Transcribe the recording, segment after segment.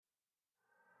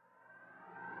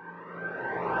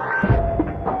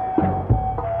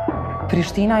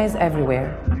Pristina is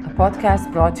Everywhere, a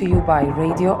podcast brought to you by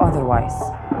Radio Otherwise.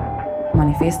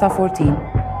 Manifesta 14,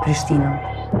 Pristina.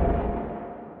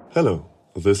 Hello,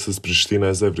 this is Pristina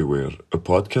is Everywhere, a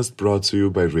podcast brought to you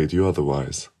by Radio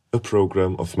Otherwise, a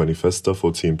program of Manifesta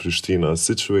 14 Pristina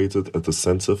situated at the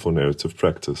Center for Narrative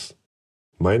Practice.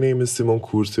 My name is Simon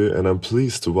Kurte and I'm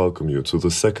pleased to welcome you to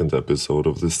the second episode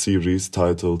of this series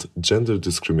titled Gender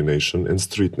Discrimination in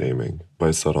Street Naming by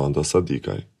Saranda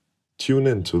Sadikai. Tune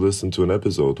in to listen to an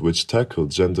episode which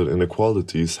tackled gender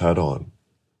inequalities head-on.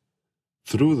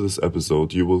 Through this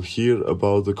episode, you will hear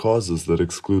about the causes that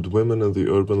exclude women in the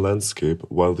urban landscape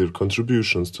while their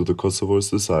contributions to the Kosovo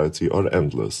society are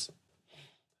endless.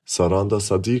 Saranda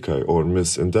Sadikai, or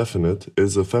Miss Indefinite,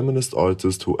 is a feminist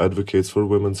artist who advocates for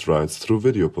women's rights through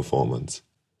video performance.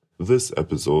 This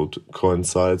episode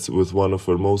coincides with one of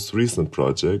her most recent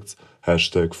projects,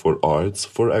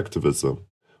 #4Arts4Activism,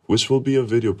 which will be a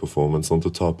video performance on the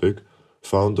topic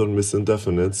found on Miss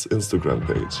Indefinite's Instagram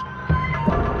page.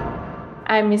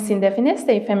 I'm Miss Indefinite,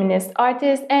 a feminist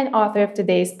artist and author of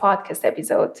today's podcast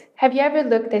episode. Have you ever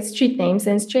looked at street names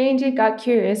and strangely got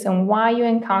curious on why you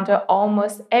encounter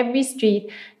almost every street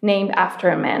named after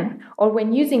a man? Or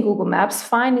when using Google Maps,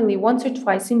 finally once or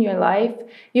twice in your life,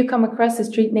 you come across a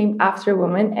street named after a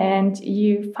woman and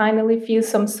you finally feel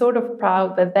some sort of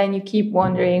proud, but then you keep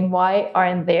wondering why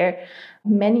aren't there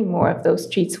many more of those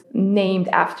streets named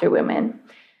after women?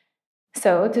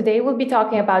 So today we'll be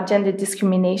talking about gender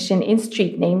discrimination in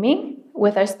street naming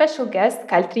with our special guest,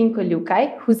 Kaltrin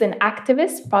Kolukai, who's an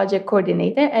activist, project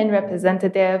coordinator, and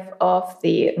representative of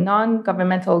the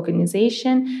non-governmental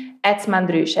organization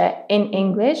Etsmandrushe, in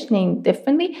English, named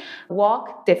differently,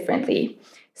 Walk Differently.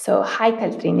 So hi,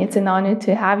 Kaltrin, it's an honor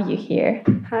to have you here.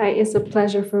 Hi, it's a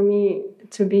pleasure for me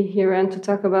to be here and to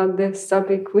talk about this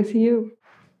topic with you.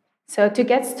 So to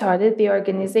get started, the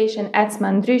organization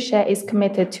Etsmandrushe is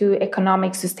committed to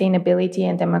economic sustainability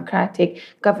and democratic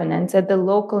governance at the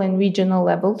local and regional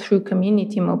level through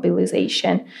community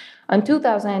mobilization. In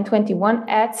 2021,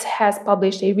 ETS has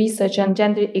published a research on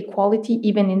gender equality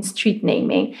even in street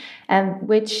naming, and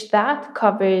which that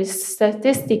covers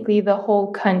statistically the whole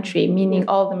country, meaning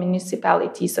all the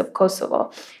municipalities of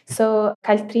Kosovo. So,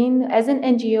 Kaltrin, as an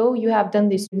NGO, you have done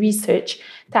this research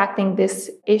tackling this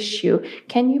issue.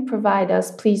 Can you provide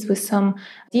us, please, with some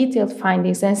detailed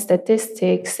findings and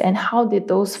statistics, and how did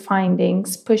those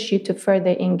findings push you to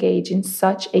further engage in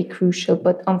such a crucial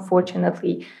but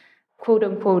unfortunately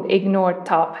quote-unquote ignored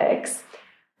topics?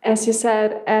 As you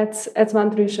said,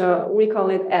 Etsmandrushe, we call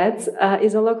it ETS,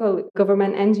 is a local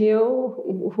government NGO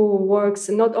who works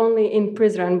not only in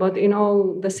Prizren but in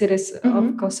all the cities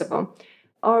of Kosovo.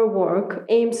 Our work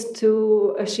aims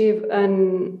to achieve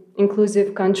an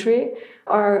inclusive country.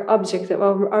 Our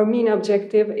main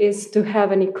objective is to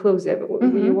have an inclusive.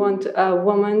 We want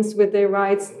women with their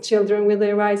rights, children with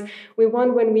their rights. We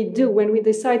want when we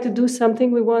decide to do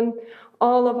something, we want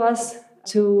all of us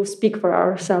to speak for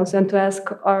ourselves and to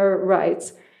ask our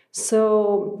rights.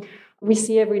 So we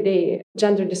see every day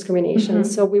gender discrimination.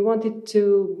 So we wanted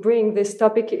to bring this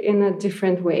topic in a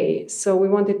different way. So we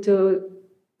wanted to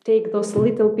take those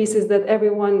little pieces that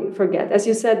everyone forget. As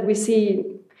you said, we see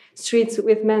streets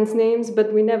with men's names,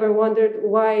 but we never wondered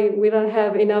why we don't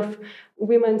have enough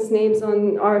women's names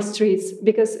on our streets,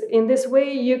 because in this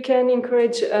way you can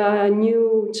encourage a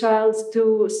new child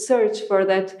to search for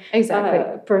that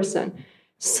person.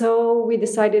 So we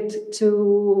decided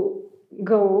to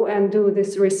go and do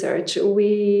this research.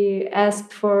 We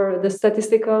asked for the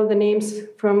names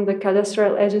from the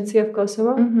Cadastral Agency of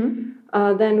Kosovo.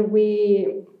 Then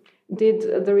we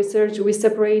did the research. We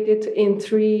separated in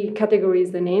 3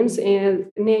 categories the names,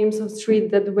 and names of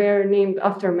streets that were named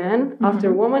after man, after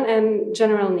woman, and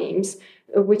general names,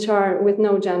 which are with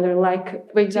no gender, like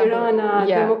Tirana,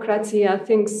 Demokratia,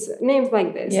 names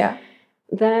like this. Yeah.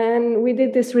 Then we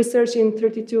did this research in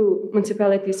 32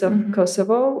 municipalities of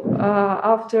Kosovo.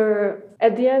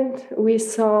 At the end, we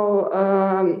saw,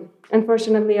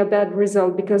 unfortunately, a bad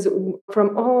result, because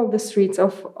from all the streets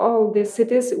of all these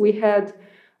cities, we had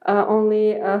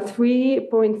only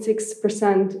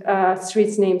 3.6%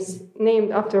 streets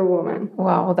named after a woman.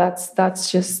 Wow,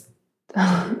 that's just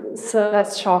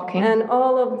that's shocking. And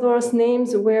all of those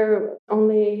names were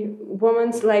only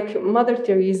women like Mother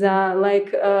Teresa,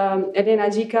 like Elena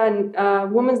Djica, and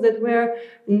women that were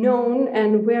known,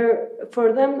 and where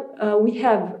for them we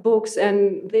have books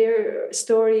and their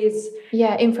stories.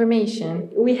 Yeah,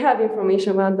 information. We have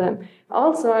information about them.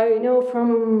 Also, I know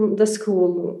from the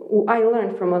school, I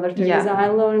learned from Mother Teresa, I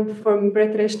learned from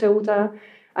Bretrește Uta,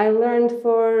 I learned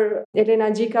for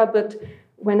Elena Djica, but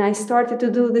when I started to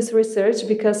do this research,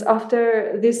 because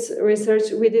after this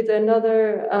research, we did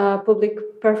another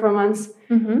public performance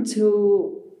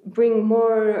to bring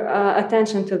more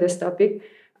attention to this topic.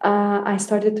 I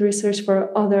started to research for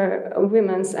other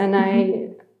women, and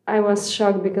I was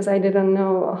shocked because I didn't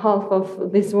know half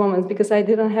of these women, because I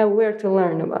didn't have where to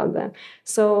learn about them.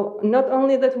 So not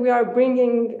only that we are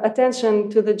bringing attention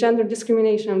to the gender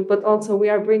discrimination, but also we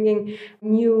are bringing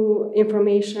new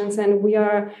information, and we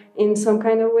are in some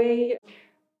kind of way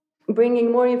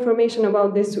bringing more information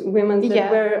about these women that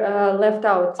were left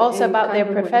out. Also about their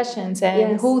professions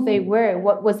and who they were,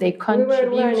 what was their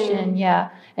contribution,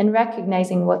 and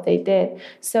recognizing what they did.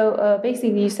 So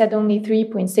basically you said only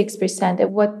 3.6%.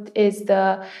 What is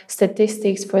the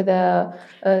statistics for the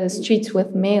streets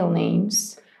with male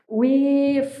names?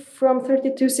 We, from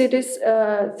 32 cities,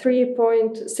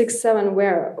 3.67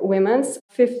 were women's,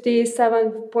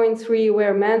 57.3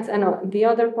 were men's, and the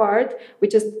other part,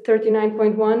 which is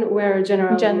 39.1, were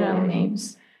general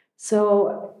names.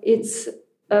 So it's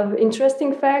an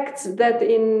interesting fact that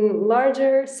in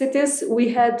larger cities,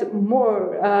 we had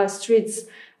more streets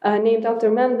named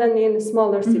after men than in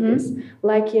smaller cities.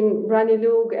 Like in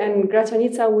Branilug and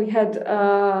Gračanica, we had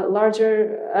a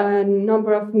larger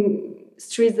number of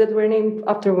streets that were named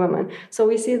after women. So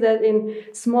we see that in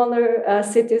smaller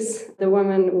cities, the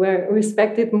women were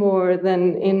respected more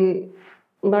than in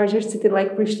larger city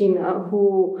like Pristina,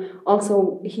 who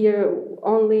also here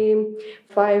only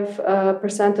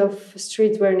 5% of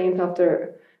streets were named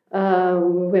after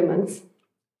women.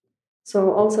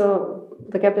 So also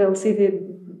the capital city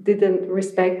didn't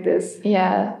respect this.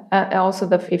 Yeah, also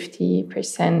the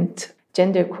 50%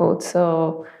 gender quote.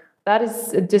 So that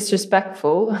is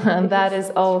disrespectful, and that is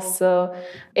also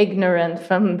ignorant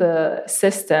from the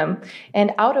system.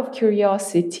 And out of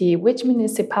curiosity, which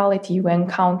municipality you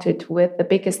encountered with the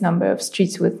biggest number of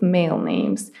streets with male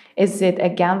names? Is it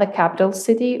again the capital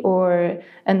city or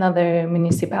another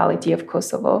municipality of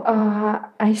Kosovo?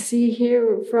 I see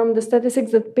here from the statistics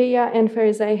that Peja and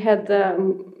Ferizaj had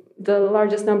the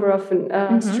largest number of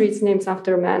streets named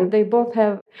after men. They both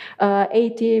have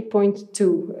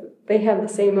 80.2. They have the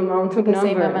same amount of number.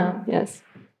 Same amount. Yes.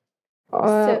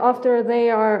 After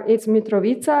it's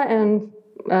Mitrovica and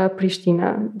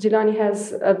Pristina. Gilani has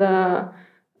the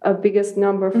biggest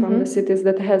number from the cities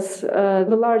that has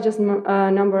the largest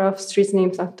number of streets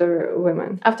named after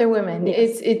women. After women,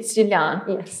 yes. It's Gilan.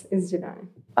 Yes, it's Gilani.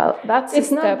 Well,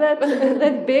 that's not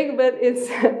that big, but it's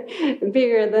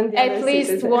bigger than the other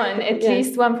cities. At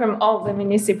least one from all the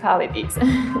municipalities.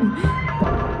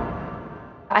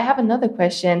 I have another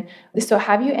question. So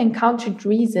have you encountered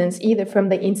reasons either from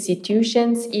the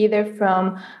institutions, even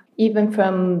from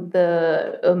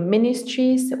the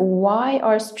ministries, why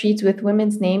are streets with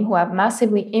women's name who have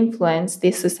massively influenced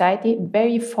this society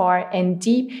very far and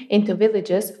deep into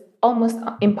villages almost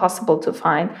impossible to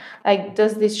find? Like,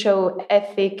 does this show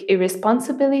ethic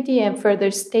irresponsibility and further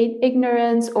state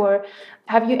ignorance, or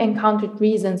have you encountered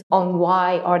reasons on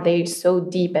why are they so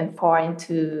deep and far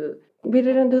into? We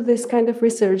didn't do this kind of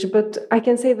research, but I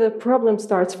can say the problem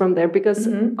starts from there, because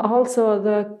also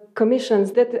the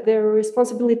commissions, that their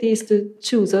responsibility is to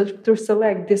choose or to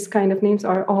select this kind of names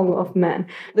are all of men.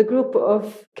 The group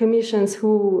of commissions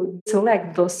who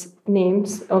select those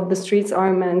names of the streets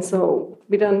are men, so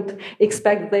we don't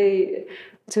expect they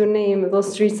to name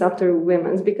those streets after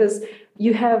women, because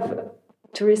you have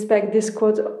to respect this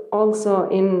code also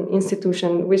in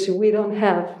institution, which we don't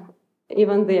have.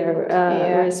 Even there,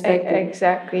 respected.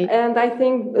 Exactly. And I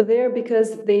think there,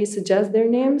 because they suggest their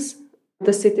names,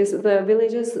 the cities, the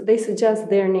villages, they suggest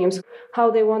their names,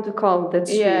 how they want to call that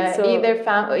street. Yeah, so,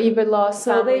 either lost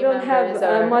so family they don't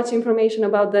have much information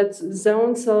about that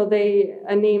zone, so they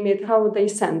name it how they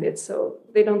send it. So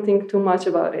they don't think too much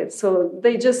about it. So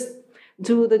they just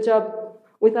do the job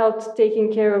without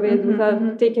taking care of it,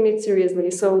 without taking it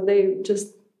seriously. So they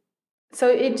just... So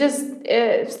it just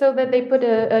so that they put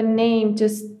a name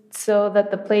just so that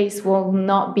the place will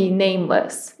not be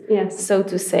nameless, so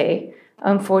to say,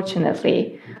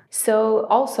 unfortunately. So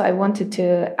also I wanted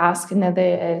to ask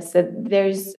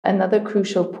there's another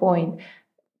crucial point.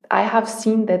 I have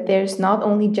seen that there's not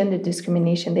only gender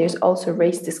discrimination, there's also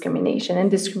race discrimination and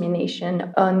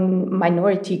discrimination on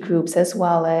minority groups as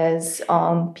well as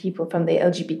people from the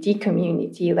LGBT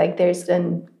community. Like there's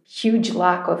a huge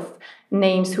lack of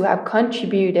names who have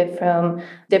contributed from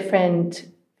different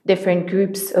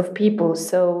groups of people.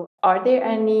 So are there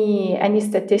any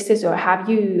statistics, or have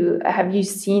you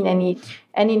seen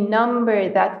any number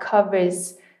that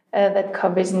covers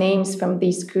names from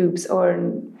these groups, or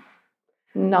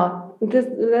not?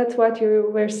 That's what you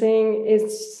were saying.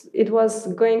 It was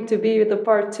going to be the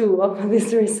part 2 of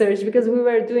this research, because we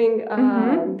were doing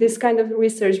this kind of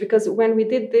research. Because when we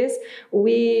did this,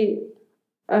 we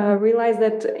realized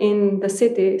that in the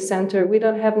city center we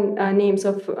don't have names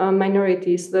of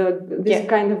minorities, this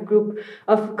kind of group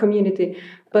of community.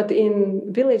 But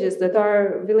in villages that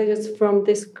are villages from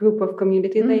this group of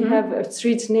community, they have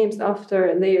street names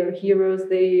after their heroes,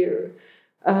 their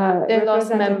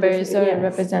lost members or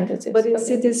representatives. But in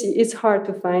cities, it's hard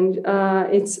to find.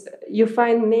 You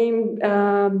find named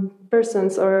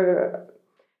persons or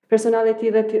personality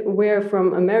that were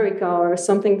from America or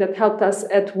something that helped us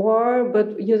at war,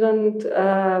 but you don't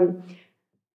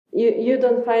you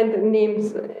don't find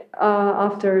names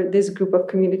after this group of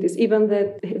communities, even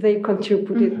that they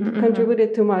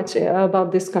contributed too much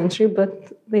about this country,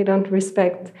 but they don't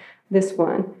respect this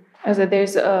one. So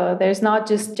there's not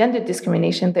just gender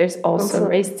discrimination, there's also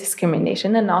race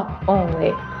discrimination, and not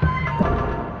only.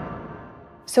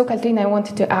 So, Katrina, I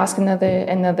wanted to ask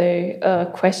another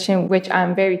question, which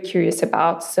I'm very curious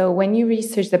about. So, when you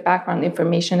researched the background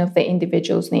information of the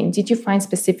individual's name, did you find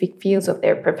specific fields of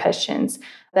their professions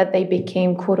that they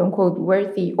became, quote unquote,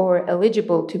 worthy or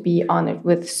eligible to be honored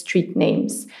with street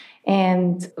names?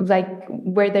 And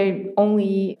were there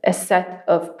only a set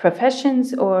of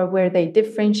professions, or were they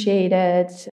differentiated?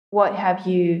 What have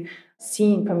you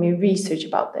seen from your research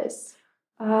about this?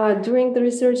 During the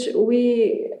research,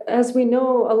 as we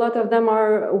know, a lot of them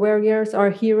are warriors, are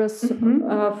heroes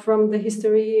from the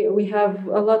history. We have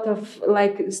a lot of,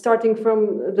 starting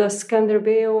from the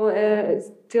Skanderbeu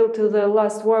till to the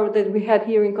last war that we had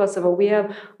here in Kosovo. We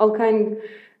have all kinds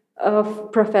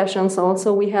of professions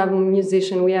also. We have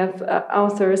musicians, we have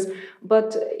authors,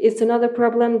 but it's another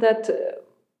problem that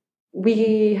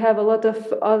we have a lot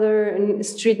of other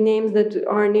street names that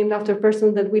are named after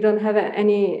persons that we don't have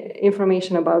any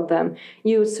information about them.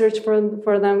 You search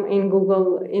for them in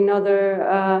Google, in other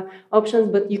options,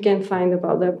 but you can't find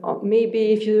about them.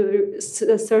 Maybe if you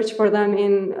search for them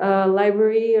in a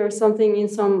library or something, in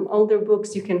some older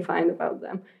books, you can find about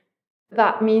them.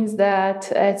 That means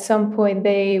that at some point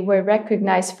they were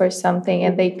recognized for something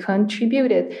and they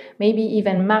contributed, maybe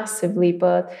even massively,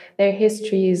 but their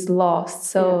history is lost.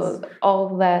 So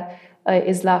all that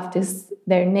is left is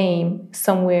their name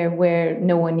somewhere where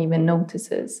no one even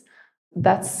notices.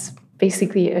 That's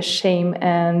basically a shame.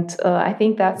 And I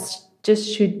think that's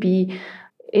should be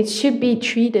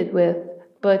treated with,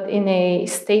 but in a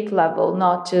state level,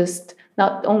 not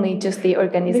only just the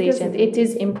organization. It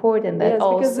is important that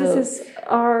because this is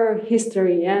our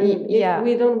history, and if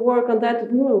we don't work on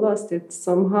that, we will lost it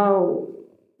somehow.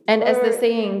 And as the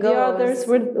saying goes, the others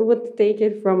would take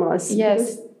it from us.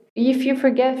 Yes. If you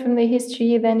forget from the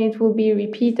history, then it will be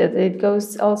repeated. It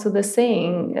goes also the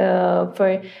saying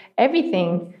for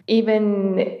everything,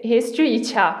 even history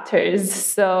chapters.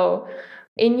 So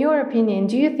in your opinion,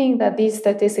 do you think that these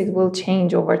statistics will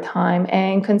change over time,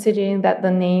 and considering that the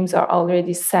names are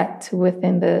already set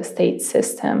within the state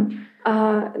system?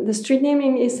 The street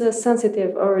naming is a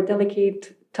sensitive or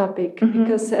delicate topic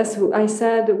because, as I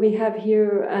said, we have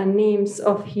here names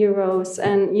of heroes,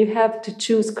 and you have to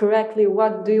choose correctly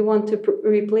what do you want to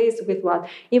replace with what.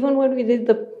 Even when we did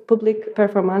the public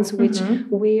performance, which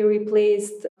we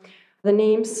replaced the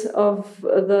names of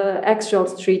the actual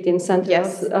street in central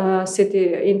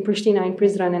city in Pristina, in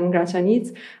Prizren and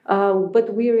Gračanic,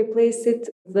 but we replaced it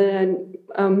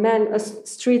a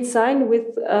street sign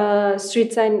with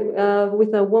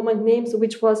a woman names,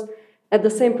 which was at the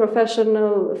same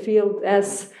professional field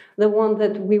as the one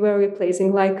that we were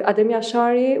replacing. Like Adem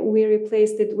Yashari, we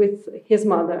replaced it with his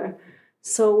mother.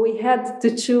 So we had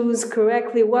to choose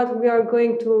correctly what we are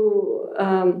going to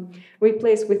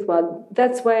replace with what.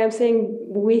 That's why I'm saying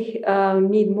we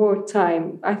need more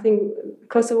time. I think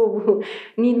Kosovo will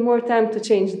need more time to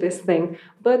change this thing.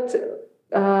 But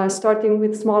starting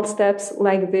with small steps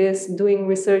like this, doing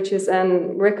researches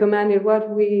and recommending what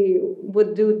we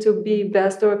would do to be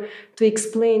best, or to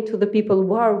explain to the people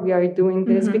why we are doing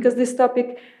this, because this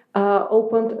topic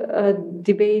opened a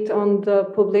debate on the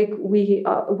public.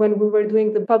 When we were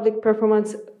doing the public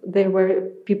performance, there were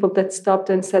people that stopped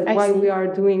and said, why we are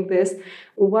doing this?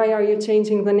 Why are you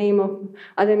changing the name of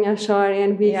Adem Yashari?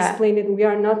 And we explained it, we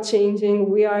are not changing.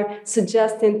 We are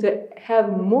suggesting to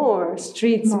have more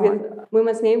streets with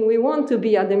women's name. We want to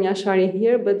be Adem Yashari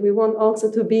here, but we want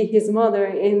also to be his mother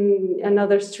in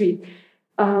another street.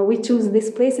 We choose these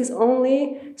places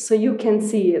only so you can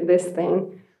see this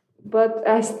thing. But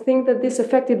I think that this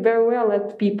affected very well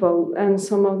at people, and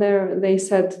some of they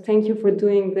said, "Thank you for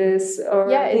doing this," or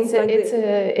things like this.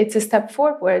 It's a step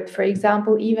forward. For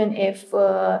example, even if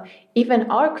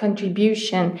even our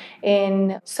contribution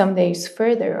in some days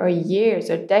further, or years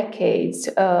or decades,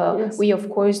 Yes. we of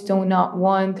course do not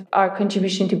want our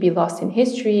contribution to be lost in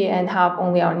history and have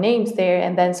only our names there,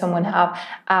 and then someone have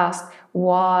asked,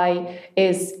 why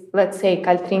is, let's say,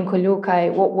 Kaltrin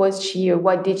Kolukai, what was she or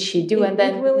what did she do? And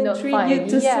then it will intrigue you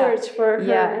to search for her.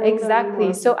 Yeah,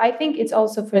 exactly. So I think it's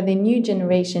also for the new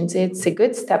generations, it's a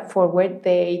good step forward.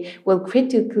 They will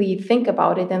critically think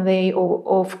about it, and they,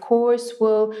 of course,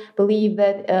 will believe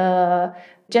that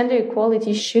gender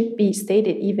equality should be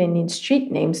stated even in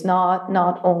street names,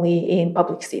 not only in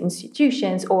public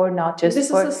institutions, or not just this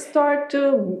is a start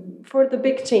for the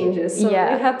big changes. So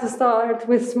you have to start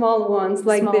with small ones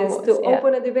like small this to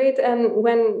open a debate. And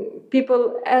when people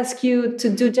ask you to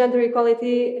do gender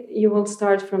equality, you will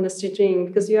start from the street name,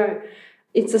 because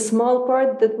it's a small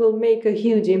part that will make a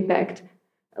huge impact.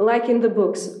 Like in the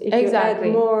books, if you add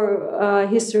more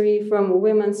history from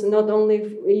women's, not only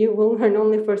you will learn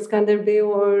only for Skanderbeu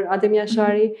or Adem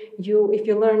Yashari, if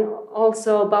you learn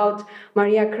also about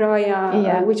Maria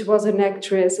Croia, which was an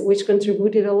actress, which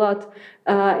contributed a lot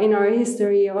in our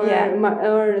history, or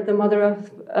the mother of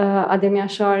Adem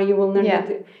Yashari, you will learn that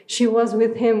she was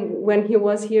with him when he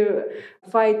was here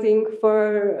fighting for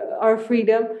our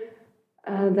freedom.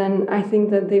 Then I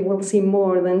think that they will see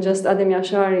more than just Adem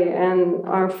Yashari and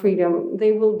our freedom.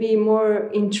 They will be more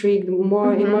intrigued,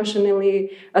 more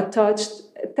emotionally touched,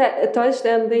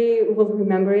 and they will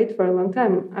remember it for a long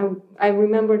time. I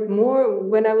remembered more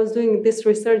when I was doing this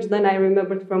research than I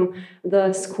remembered from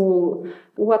the school,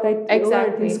 what I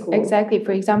learned in school. Exactly.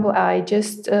 For example, I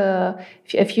just,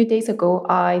 a few days ago,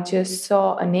 I just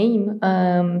saw a name,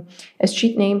 a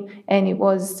street name, and it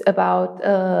was about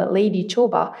Lady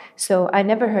Choba. So I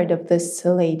never heard of this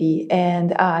lady,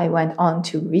 and I went on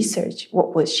to research.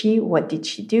 What was she? What did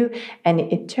she do? And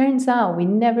it turns out we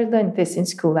never learned this in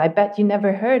school. I bet you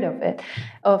never heard of it,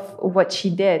 of what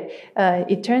she did.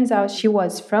 It turns out she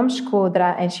was from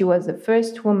Shkodra, and she was the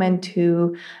first woman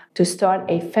to start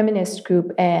a feminist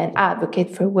group and advocate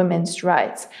for women's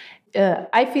rights.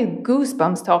 I feel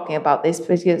goosebumps talking about this,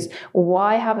 because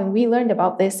why haven't we learned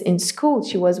about this in school?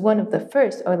 She was one of the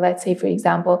first. Or let's say, for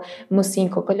example, Musin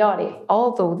Kokolari,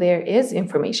 although there is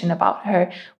information about her,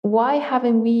 why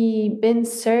haven't we been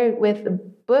served with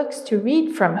books to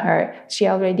read from her? She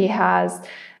already has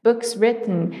books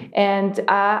written, and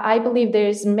I believe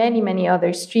there's many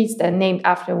other streets that are named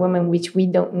after women which we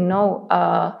don't know,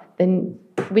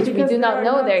 we do not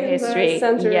know their history.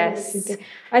 Yes,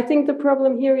 I think the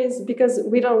problem here is because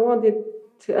we don't want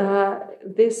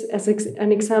this as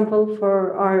an example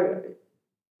for our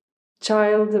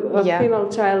female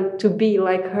child to be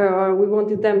like her, or we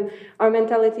wanted them. Our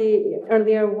mentality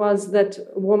earlier was that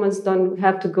women don't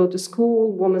have to go to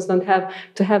school, women don't have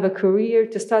to have a career,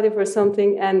 to study for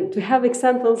something, and to have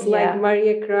examples like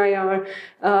Maria Croia or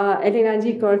Elena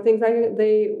Djico or things like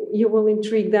that, you will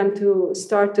intrigue them to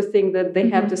start to think that they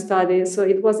have to study. So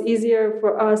it was easier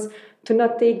for us to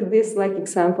not take this like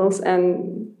examples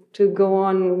and to go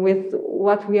on with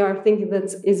what we are thinking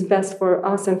that is best for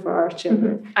us and for our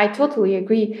children. I totally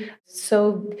agree.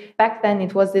 So back then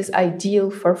it was this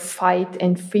ideal for fight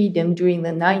and freedom during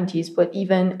the 90s, but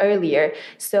even earlier.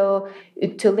 So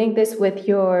to link this with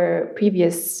your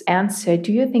previous answer,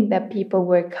 do you think that people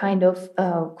were kind of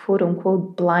quote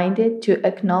unquote blinded to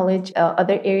acknowledge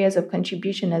other areas of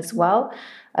contribution as well?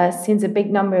 Since a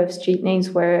big number of street names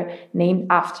were named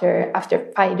after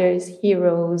fighters,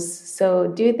 heroes. So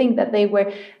do you think that they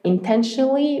were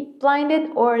intentionally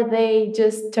blinded, or they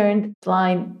just turned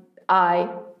blind eye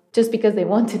just because they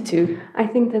wanted to? I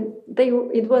think that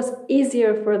it was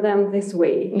easier for them this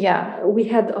way. Yeah. We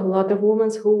had a lot of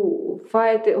women who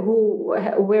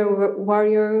were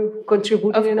warrior,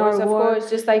 contributed in our war. Of course,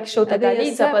 just like Shota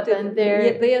Daliza, but then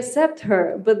they accept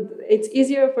her. But it's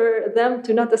easier for them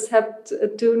to not accept,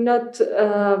 to not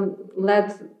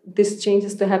let these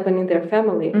changes to happen in their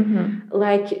family.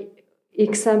 Like,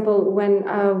 example, when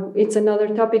it's another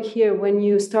topic here, when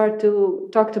you start to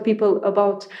talk to people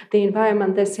about the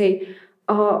environment, they say,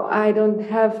 "Oh, I don't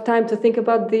have time to think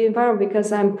about the environment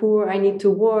because I'm poor, I need to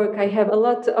work, I have a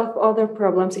lot of other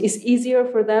problems." It's easier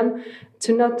for them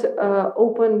to not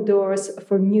open doors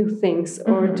for new things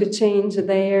or to change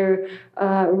their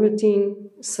routine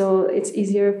So it's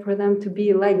easier for them to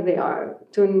be like they are,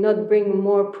 to not bring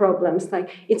more problems. Like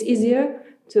it's easier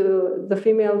to the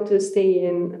female to stay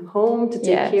in home, to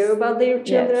take care about their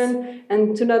children,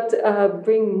 and to not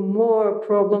bring more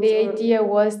problems. The idea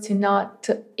was to not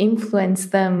influence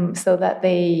them so that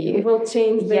they will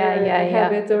change their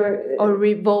habit or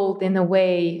revolt in a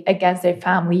way against their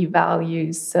family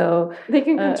values. So they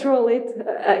can control it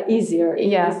easier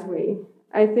in this way.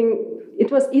 I think it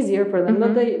was easier for them.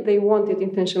 Not that they want it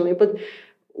intentionally, but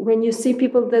when you see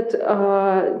people that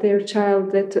their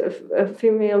child, that a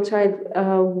female child,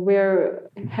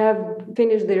 have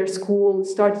finished their school,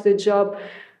 started a job,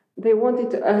 they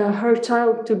wanted her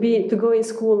child to go in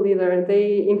school either.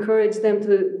 They encouraged them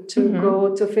to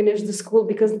go to finish the school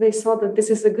because they saw that this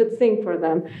is a good thing for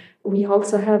them. We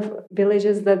also have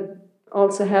villages that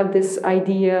also have this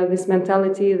idea, this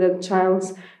mentality that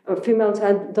a female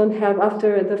child don't have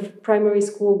after the primary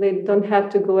school, they don't have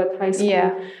to go at high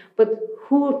school. But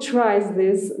who tries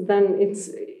this, then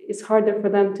it's harder for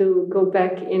them to go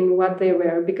back in what they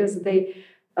were because they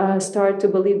start to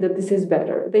believe that this is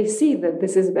better. They see that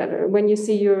this is better. When you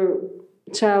see your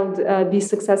child be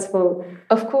successful,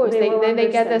 of course they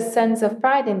get a sense of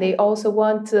pride, and they also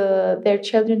want their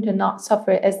children to not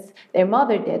suffer as their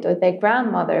mother did, or their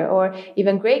grandmother, or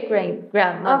even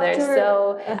great-great-grandmother.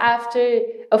 After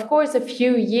of course a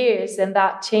few years, and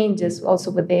that changes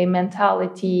also with their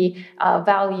mentality,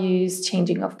 values,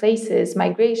 changing of places,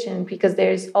 migration, because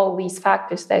there's all these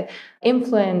factors that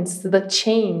influence the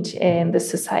change in the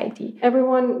society.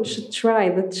 Everyone should try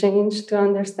the change to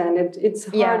understand it. It's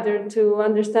harder to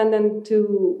understand and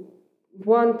to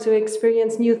want to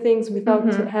experience new things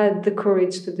without had the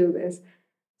courage to do this.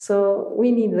 So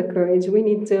we need the courage. We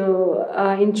need to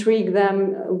intrigue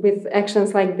them with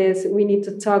actions like this. We need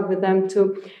to talk with them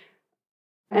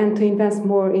and to invest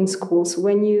more in schools.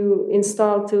 When you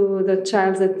install to the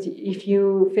child that if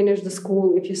you finish the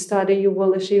school, if you study, you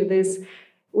will achieve this,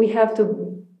 we have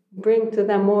to bring to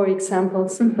them more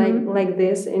examples like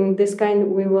this. In this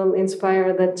kind, we will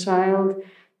inspire that child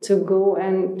to go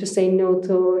and to say no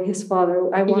to his father.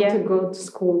 I want to go to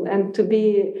school, and to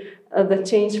be the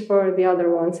change for the other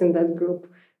ones in that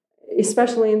group,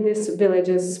 especially in these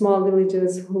villages, small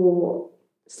villages who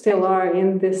still are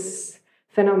in this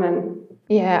phenomenon.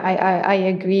 Yeah, I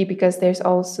agree, because there's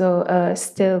also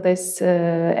still this,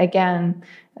 again,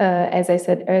 as I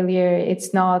said earlier,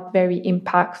 it's not very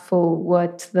impactful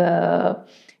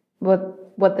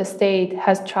what the state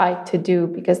has tried to do,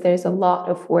 because there's a lot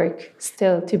of work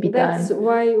still to be done. That's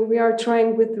why we are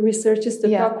trying with researchers to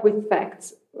talk with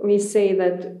facts. We say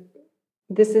that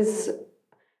this is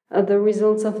the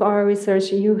results of our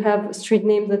research. You have street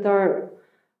names that are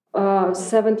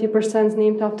 70%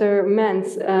 named after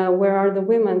men's. Where are the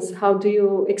women's? How do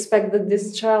you expect that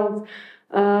this child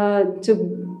to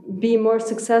be more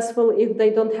successful if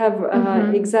they don't have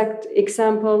exact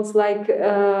examples like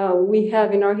we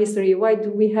have in our history? Why do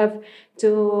we have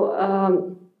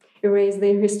to erase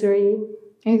their history?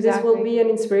 Exactly. This will be an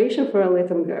inspiration for a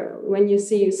little girl. When you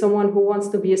see someone who wants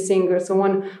to be a singer,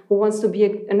 someone who wants to be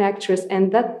an actress,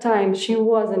 and that time she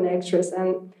was an actress,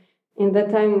 and in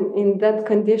that time, in that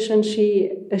condition,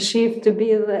 she achieved to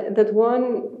be that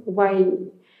one, why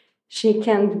she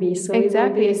can't be. So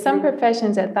exactly. Some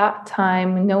professions at that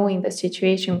time, knowing the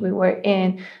situation we were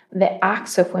in, the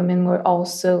acts of women were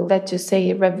also, let's just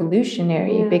say,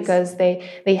 revolutionary, because they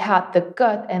had the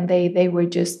gut, and they were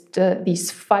just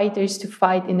these fighters to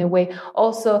fight in a way.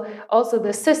 Also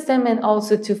the system, and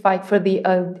also to fight for the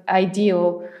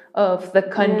ideal of the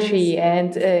country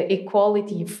and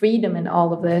equality, freedom, and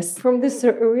all of this. From this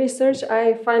research,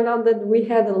 I find out that we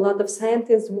had a lot of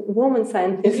scientists, women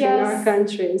scientists in our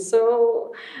country.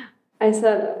 So I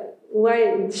said,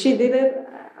 why she did it,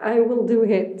 I will do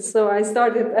it. So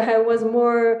I was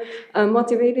more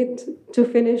motivated to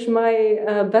finish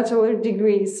my bachelor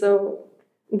degree. So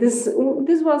this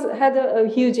had a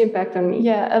huge impact on me.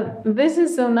 Yeah, this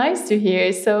is so nice to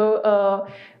hear. So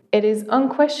it is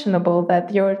unquestionable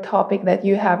that your topic that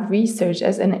you have researched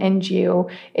as an NGO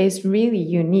is really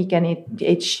unique, and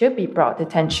it should be brought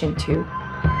attention to.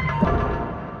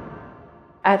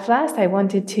 At last, I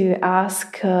wanted to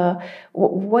ask,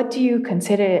 what do you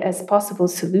consider as possible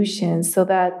solutions so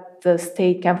that the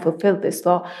state can fulfill this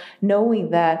law, knowing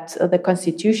that the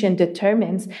Constitution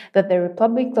determines that the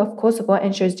Republic of Kosovo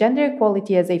ensures gender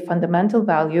equality as a fundamental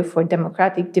value for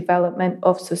democratic development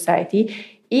of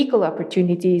society, equal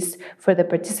opportunities for the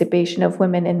participation of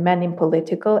women and men in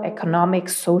political, economic,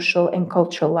 social, and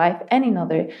cultural life, and in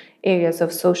other areas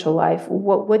of social life.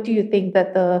 What do you think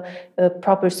that the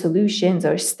proper solutions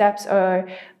or steps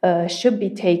should be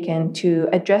taken to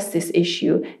address this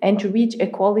issue and to reach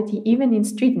equality even in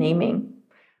street naming?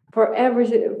 For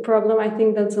every problem, I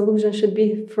think that solution should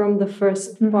be from the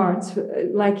first part,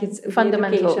 like it's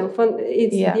fundamental.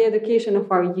 The education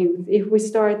of our youth. If we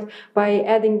start by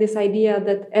adding this idea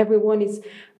that everyone is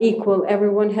equal,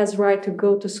 everyone has right to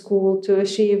go to school, to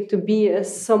achieve, to be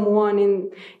someone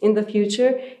in the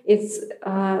future, it's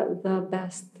the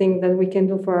best thing that we can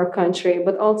do for our country.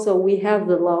 But also we have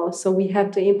the law, so we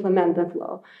have to implement that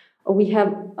law. We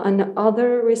have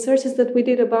other researches that we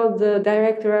did about the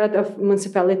Directorate of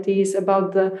Municipalities,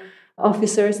 about the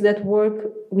officers that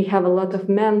work. We have a lot of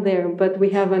men there, but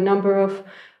we have a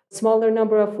smaller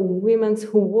number of women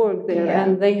who work there,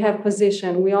 and they have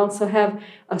position. We also have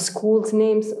schools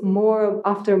names more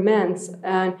after men's.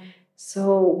 And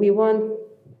so we want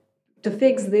to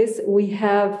fix this. We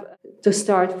have to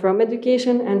start from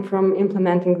education and from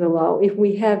implementing the law. If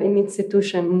we have in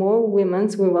institution more women,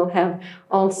 we will have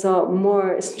also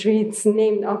more streets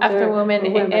named after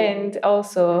women. And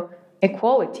also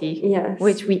equality,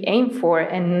 which we aim for,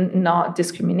 and not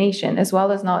discrimination, as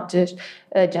well as not just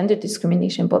gender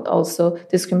discrimination, but also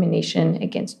discrimination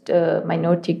against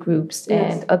minority groups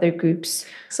and other groups.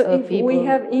 So if we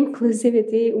have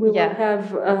inclusivity, we will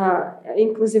have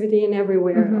inclusivity in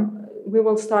everywhere. We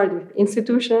will start with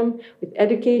institution, with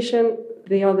education.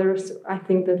 The others, I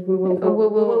think that we will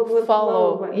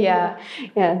follow.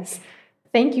 Yes.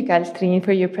 Thank you, Catherine,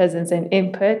 for your presence and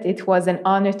input. It was an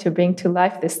honor to bring to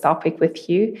life this topic with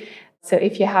you. So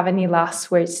if you have any last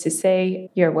words to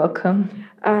say, you're welcome.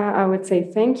 I would say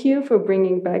thank you for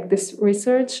bringing back this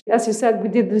research. As you said, we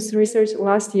did this research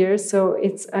last year, so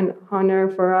it's an honor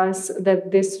for us that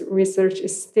this research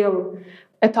is still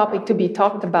a topic to be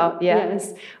talked about.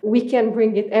 Yes, we can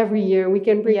bring it every year. We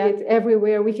can bring it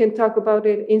everywhere. We can talk about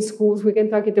it in schools. We can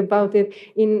talk about it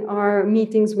in our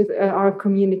meetings with our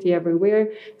community everywhere.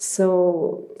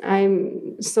 So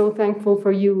I'm so thankful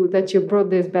for you that you brought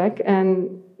this back,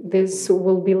 and this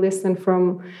will be listened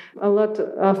from a lot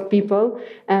of people,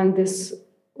 and this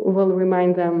will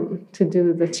remind them to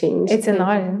do the change. It's an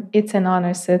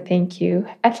honor, so thank you.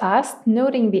 At last,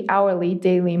 noting the hourly,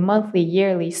 daily, monthly,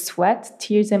 yearly sweat,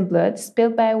 tears, and blood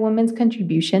spilled by a woman's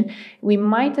contribution, we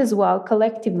might as well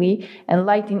collectively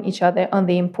enlighten each other on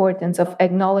the importance of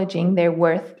acknowledging their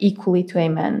worth equally to a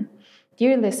man.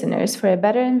 Dear listeners, for a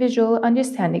better and visual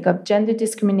understanding of gender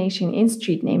discrimination in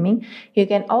street naming, you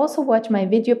can also watch my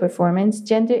video performance,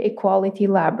 Gender Equality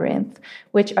Labyrinth,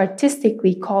 which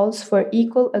artistically calls for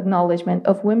equal acknowledgement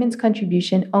of women's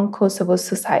contribution on Kosovo's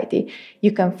society.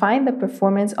 You can find the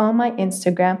performance on my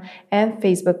Instagram and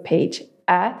Facebook page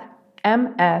at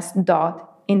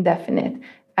ms.indefinite.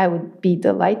 I would be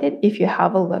delighted if you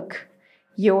have a look.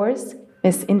 Yours,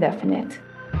 Miss Indefinite.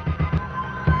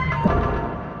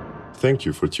 Thank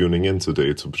you for tuning in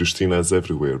today to Pristina is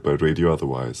Everywhere by Radio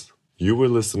Otherwise. You were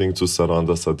listening to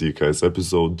Saranda Sadikai's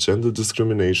episode Gender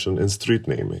Discrimination in Street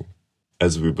Naming.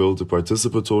 As we build a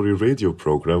participatory radio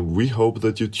program, we hope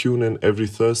that you tune in every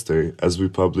Thursday as we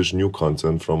publish new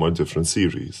content from our different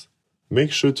series.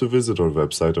 Make sure to visit our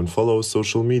website and follow our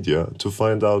social media to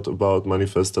find out about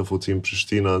Manifesta for Team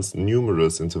Pristina's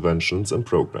numerous interventions and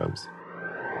programs.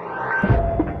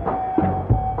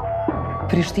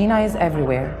 Pristina is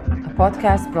Everywhere, a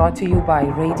podcast brought to you by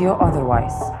Radio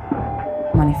Otherwise.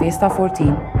 Manifesta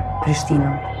 14,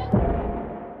 Pristina.